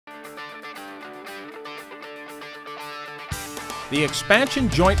The expansion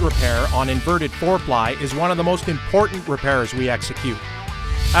joint repair on inverted 4-ply is one of the most important repairs we execute.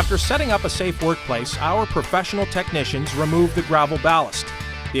 After setting up a safe workplace, our professional technicians remove the gravel ballast,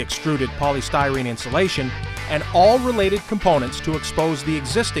 the extruded polystyrene insulation, and all related components to expose the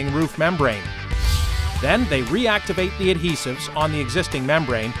existing roof membrane. Then they reactivate the adhesives on the existing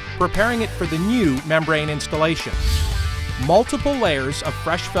membrane, preparing it for the new membrane installation. Multiple layers of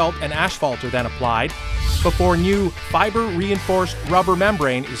fresh felt and asphalt are then applied before new fiber-reinforced rubber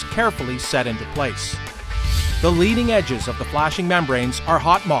membrane is carefully set into place. The leading edges of the flashing membranes are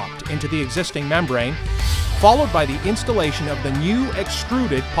hot mopped into the existing membrane, followed by the installation of the new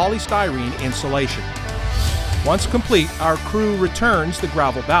extruded polystyrene insulation. Once complete, our crew returns the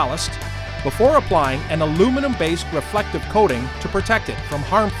gravel ballast before applying an aluminum-based reflective coating to protect it from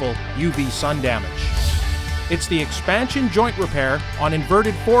harmful UV sun damage. It's the expansion joint repair on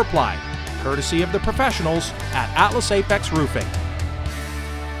inverted 4-ply, courtesy of the professionals at Atlas Apex Roofing.